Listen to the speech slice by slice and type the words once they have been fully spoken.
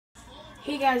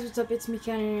Hey guys, what's up? It's me,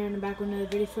 Ken, and I'm back with another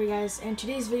video for you guys. And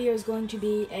today's video is going to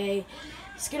be a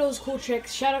Skittles cool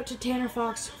tricks. Shout out to Tanner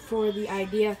Fox for the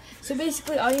idea. So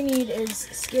basically, all you need is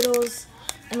Skittles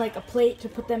and like a plate to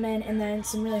put them in, and then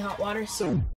some really hot water.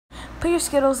 So put your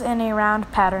Skittles in a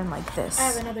round pattern like this. I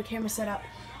have another camera set up,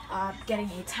 getting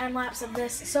a time lapse of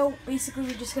this. So basically,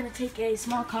 we're just gonna take a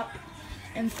small cup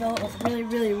and fill it with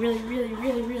really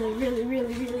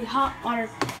hot water.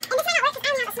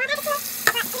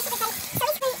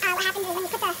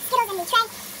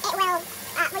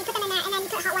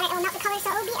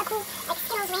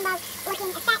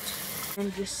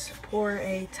 And just pour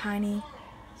a tiny,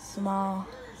 small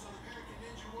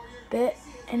bit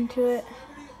into it.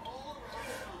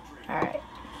 Alright.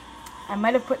 I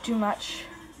might have put too much,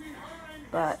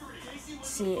 but let's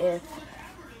see if...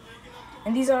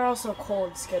 And these are also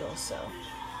cold Skittles, so...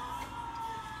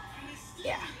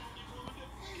 Yeah.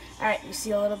 Alright, you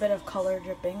see a little bit of color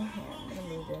dripping. Here, I'm going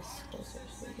to move this closer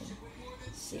so you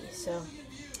can see. So...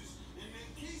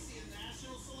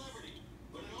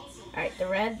 Alright, the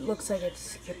red looks like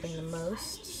it's dripping the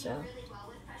most, so...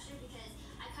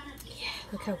 Yeah,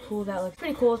 look how cool that looks.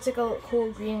 Pretty cool. It's like a cool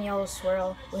green-yellow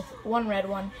swirl with one red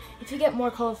one. If you get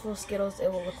more colorful Skittles, it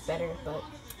will look better, but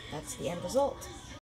that's the end result.